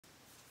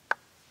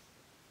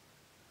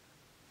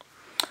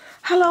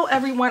Hello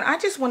everyone, I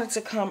just wanted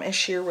to come and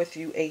share with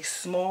you a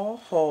small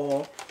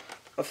haul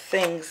of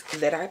things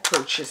that I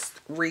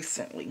purchased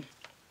recently.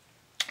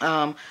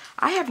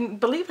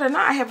 Believe it or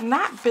not, I have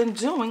not been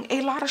doing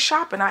a lot of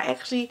shopping. I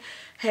actually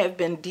have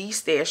been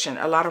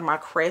destashing a lot of my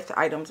craft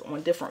items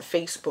on different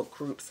Facebook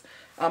groups.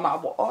 I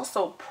will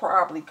also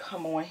probably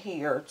come on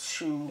here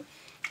to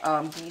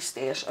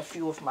destash a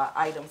few of my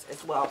items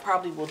as well. I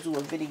probably will do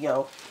a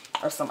video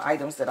of some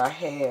items that I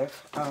have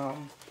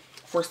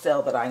for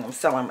sale that I am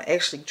selling. I'm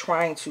actually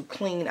trying to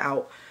clean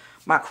out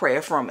my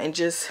craft room and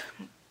just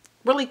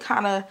really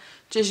kind of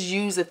just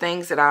use the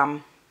things that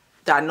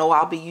I know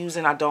I'll be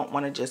using. I don't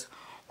want to just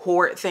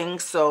hoard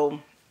things.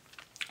 So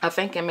I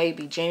think in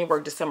maybe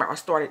January, December, I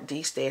started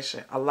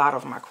destashing a lot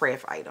of my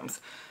craft items.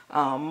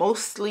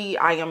 Mostly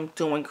I am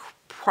doing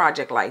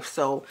Project Life.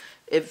 So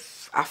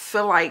if I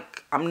feel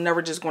like I'm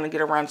never just going to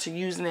get around to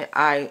using it,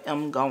 I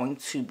am going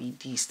to be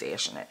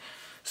destashing it.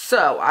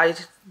 So I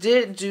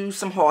did do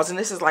some hauls, and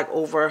this is like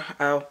over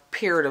a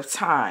period of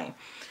time.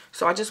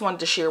 So I just wanted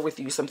to share with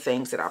you some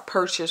things that I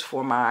purchased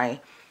for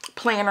my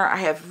planner. I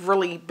have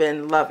really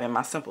been loving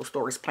my Simple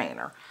Stories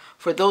planner.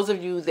 For those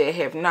of you that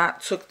have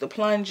not took the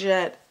plunge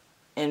yet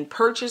in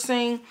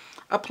purchasing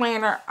a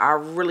planner, I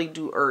really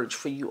do urge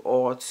for you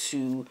all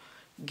to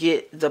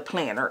get the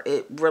planner.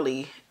 It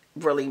really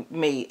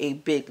made a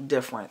big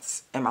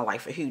difference in my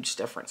life, a huge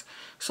difference.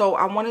 So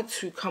I wanted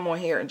to come on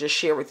here and just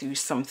share with you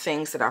some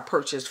things that I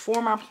purchased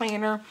for my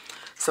planner,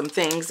 some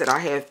things that I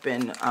have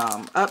been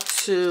up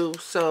to.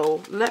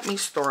 So let me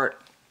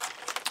start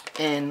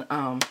and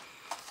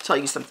tell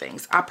you some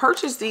things. I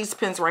purchased these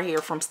pens right here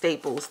from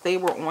Staples. They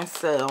were on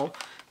sale.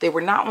 They were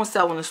not on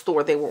sale in the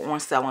store. They were on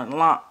sale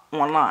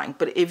online.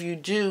 But if you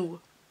do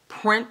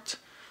print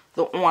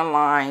the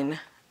online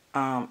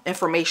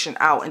information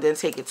out and then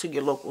take it to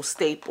your local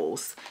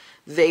Staples,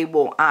 they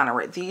will honor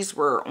it. These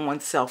were on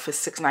sale for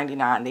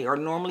 $6.99. They are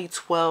normally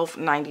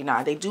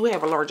 $12.99. They do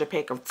have a larger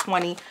pack of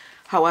 20.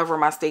 However,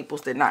 my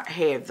Staples did not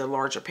have the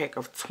larger pack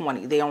of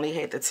 20. They only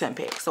had the 10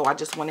 pack. So I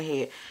just went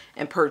ahead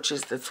and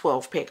purchased the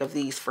 12 pack of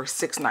these for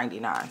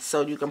 $6.99.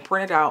 So you can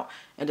print it out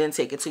and then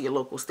take it to your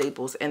local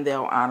Staples and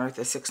they'll honor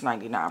the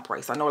 $6.99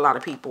 price. I know a lot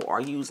of people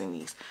are using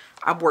these.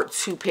 I bought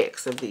 2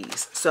 packs of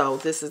these. So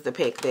this is the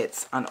pack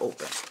that's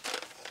unopened.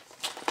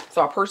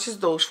 So I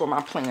purchased those for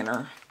my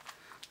planner.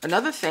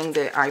 Another thing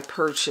that I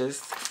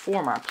purchased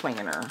for my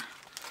planner,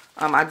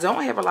 I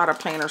don't have a lot of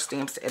planner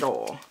stamps at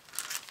all.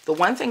 The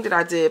one thing that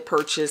I did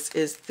purchase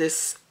is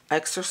this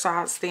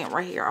exercise stamp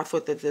right here. I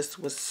thought that this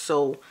was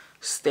so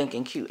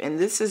stinking cute. And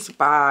this is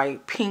by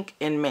Pink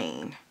and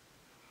Maine.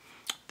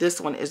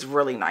 This one is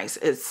really nice.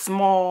 It's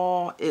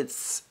small. It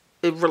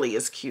really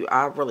is cute.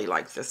 I really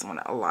like this one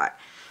a lot.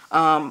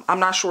 I'm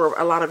not sure if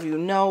a lot of you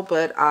know,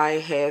 but I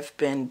have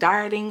been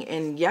dieting,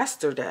 and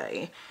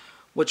yesterday,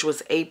 which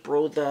was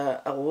April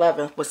the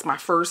 11th, was my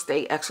first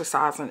day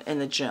exercising in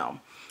the gym.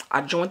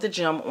 I joined the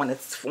gym on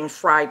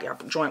Friday. I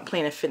joined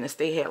Planet Fitness.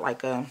 They had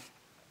like a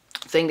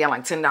thing down,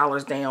 like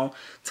 $10 down,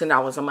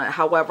 $10 a month.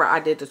 However, I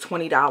did the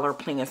 $20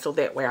 plan so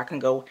that way I can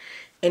go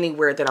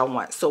anywhere that I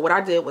want. So what I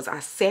did was I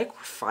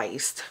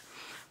sacrificed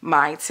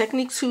my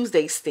Technique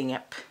Tuesday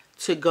stamp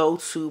to go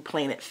to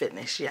Planet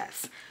Fitness.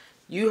 Yes,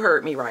 you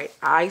heard me right.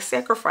 I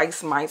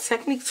sacrificed my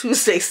Technique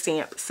Tuesday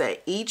stamp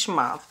set each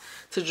month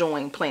to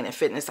join Planet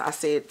Fitness. I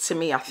said, to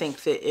me, I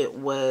think that it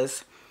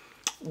was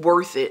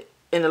worth it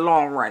in the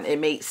long run. It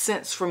made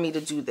sense for me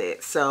to do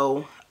that.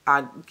 So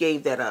I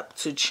gave that up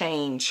to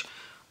change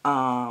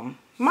my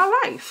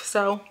life.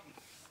 So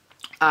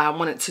I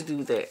wanted to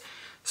do that.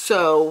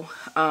 So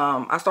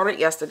I started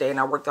yesterday and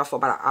I worked out for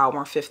about 1 hour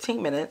and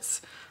 15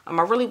 minutes.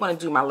 I really want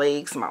to do my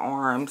legs, my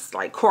arms,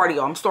 like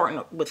cardio. I'm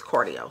starting with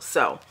cardio.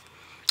 So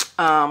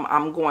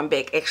I'm going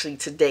back actually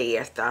today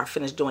after I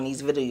finish doing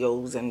these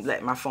videos and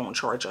let my phone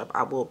charge up.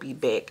 I will be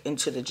back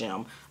into the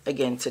gym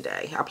again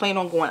today. I plan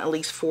on going at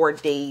least 4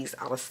 days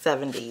out of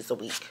 7 days a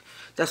week.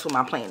 That's what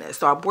my plan is.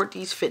 So I bought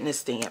these fitness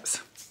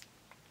stamps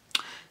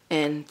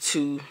and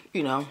to,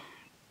 you know,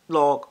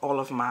 log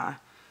all of my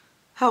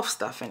health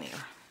stuff in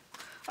there.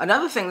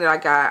 Another thing that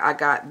I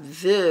got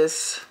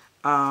this,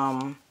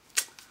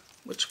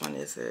 which one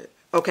is it?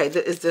 Okay,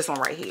 is this one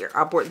right here.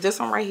 I bought this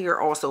one right here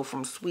also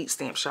from Sweet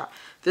Stamp Shop.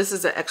 This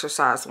is an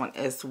exercise one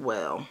as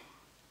well.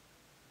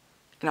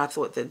 And I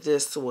thought that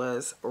this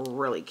was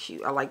really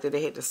cute. I like that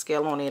they had the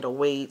scale on it, the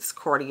weights,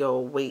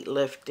 cardio,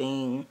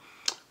 weightlifting,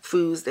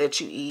 foods that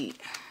you eat.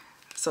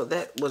 So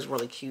that was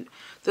really cute.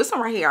 This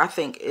one right here I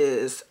think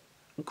is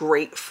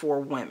great for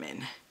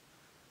women.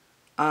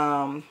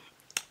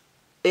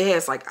 It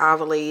has like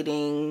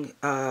ovulating,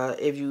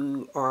 if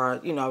you are,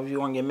 you know, if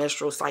you're on your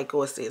menstrual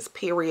cycle. It says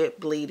period,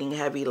 bleeding,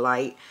 heavy,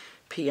 light,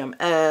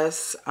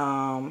 PMS.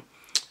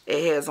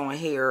 It has on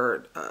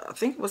here, I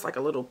think it was like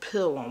a little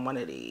pill on one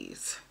of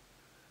these.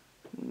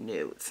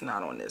 No, it's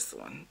not on this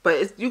one.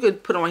 But you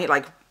could put on here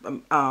like,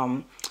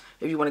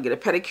 if you want to get a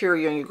pedicure,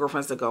 you and your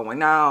girlfriends are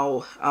going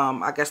out.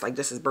 I guess like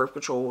this is birth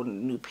control,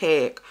 new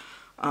pack.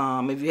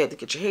 If you had to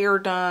get your hair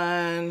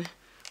done.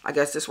 I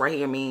guess this right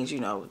here means, you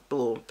know, the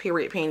little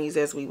period panties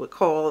as we would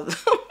call them.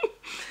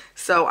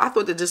 So I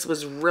thought that this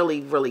was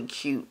really, really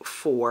cute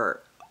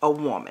for a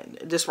woman.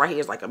 This right here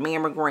is like a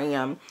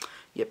mammogram,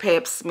 your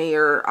pap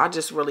smear. I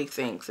just really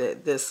think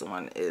that this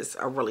one is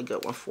a really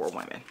good one for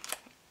women.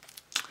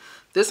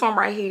 This one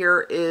right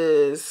here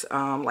is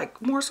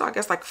like more so I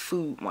guess like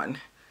food one.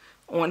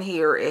 On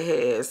here it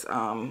has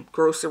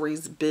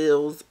groceries,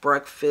 bills,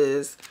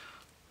 breakfast,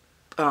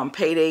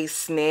 payday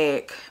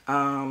snack,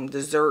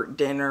 dessert,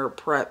 dinner,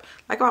 prep,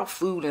 like about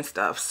food and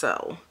stuff.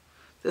 So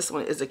this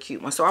one is a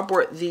cute one. So I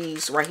bought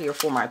these right here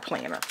for my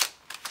planner.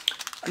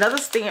 Another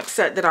stamp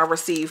set that I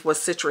received was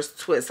Citrus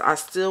Twist. I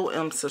still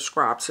am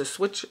subscribed to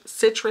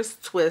Citrus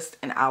Twist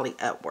and Ollie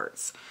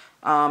Edwards.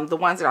 The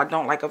ones that I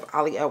don't like of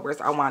Ollie Edwards,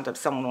 I wound up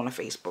selling on the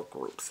Facebook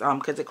groups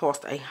because it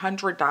cost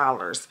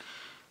 $100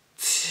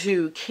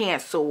 to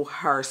cancel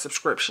her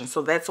subscription.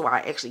 So that's why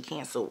I actually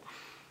canceled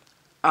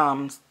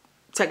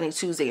Technique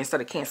Tuesday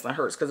instead of canceling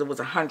hers, because it was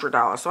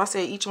 $100. So I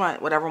said each one,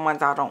 whatever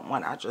ones I don't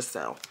want, I just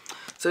sell.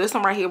 So this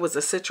one right here was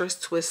a Citrus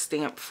Twist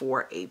stamp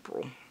for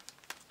April.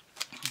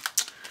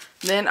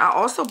 Then I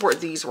also bought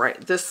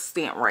this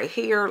stamp right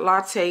here,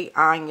 Latte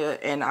Anya,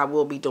 and I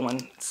will be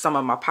doing some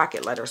of my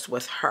pocket letters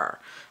with her.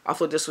 I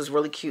thought this was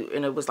really cute,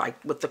 and it was like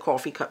with the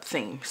coffee cup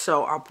theme.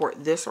 So I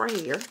bought this right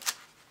here.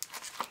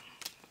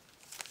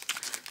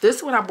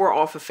 This one I bought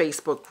off a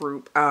Facebook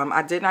group.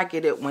 I did not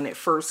get it when it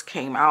first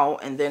came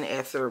out, and then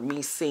after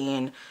me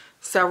seeing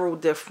several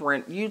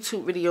different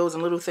YouTube videos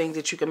and little things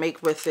that you can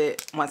make with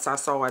it, once I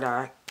saw it,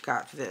 I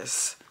got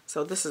this.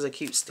 So this is a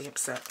cute stamp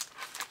set.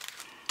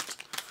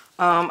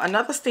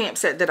 Another stamp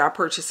set that I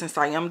purchased, since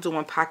I am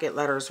doing pocket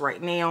letters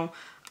right now,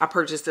 I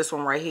purchased this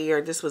one right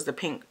here. This was the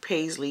Pink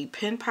Paisley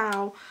Pen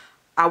Pal.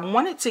 I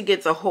wanted to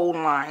get the whole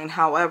line.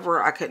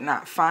 However, I could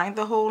not find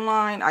the whole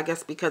line. I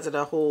guess because of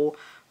the whole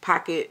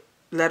pocket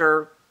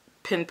letter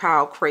pen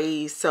pal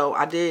craze. So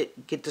I did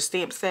get the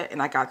stamp set,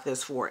 and I got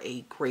this for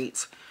a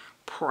great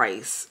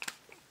price.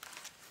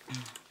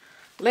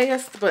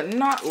 Last but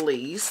not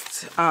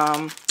least,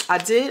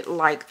 I did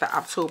like the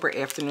October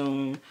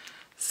Afternoon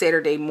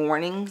Saturday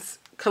Mornings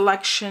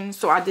collection,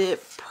 so I did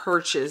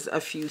purchase a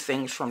few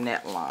things from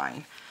that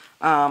line.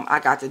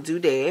 I got the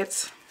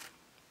doodads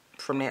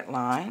from that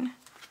line.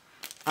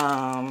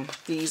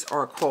 These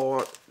are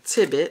called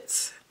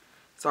Tibbets,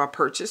 so I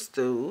purchased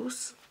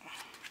those.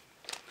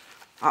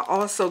 I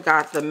also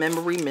got the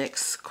Memory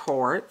Mix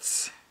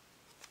cards.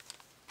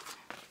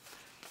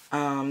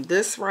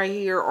 This right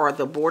here are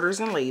the borders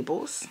and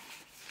labels,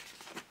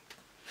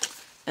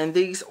 and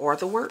these are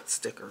the word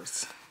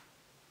stickers.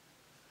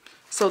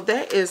 So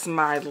that is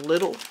my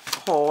little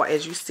haul.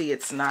 As you see,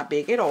 it's not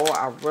big at all.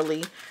 I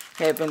really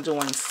have been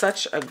doing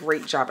such a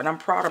great job, and I'm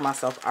proud of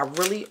myself. I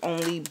really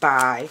only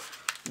buy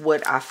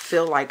what I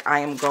feel like I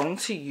am going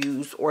to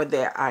use or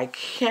that I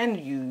can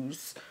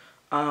use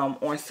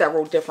on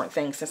several different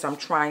things, since I'm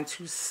trying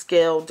to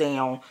scale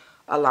down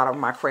a lot of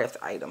my craft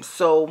items.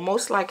 So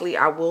most likely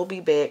I will be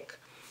back.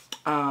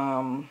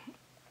 I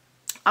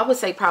would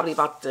say probably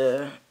about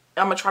I'm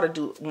going to try to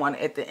do one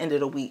at the end of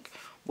the week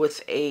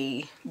with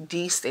a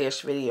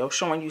de-stash video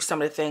showing you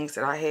some of the things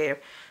that I have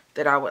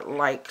that I would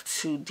like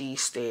to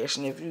de-stash,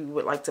 and if you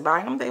would like to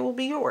buy them, they will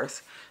be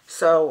yours.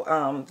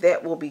 So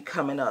that will be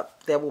coming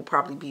up. That will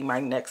probably be my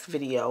next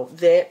video.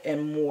 That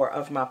and more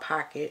of my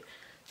pocket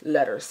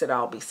letters that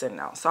I'll be sending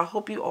out. So I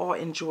hope you all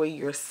enjoy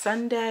your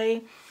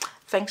Sunday.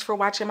 Thanks for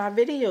watching my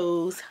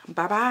videos.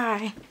 Bye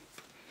bye.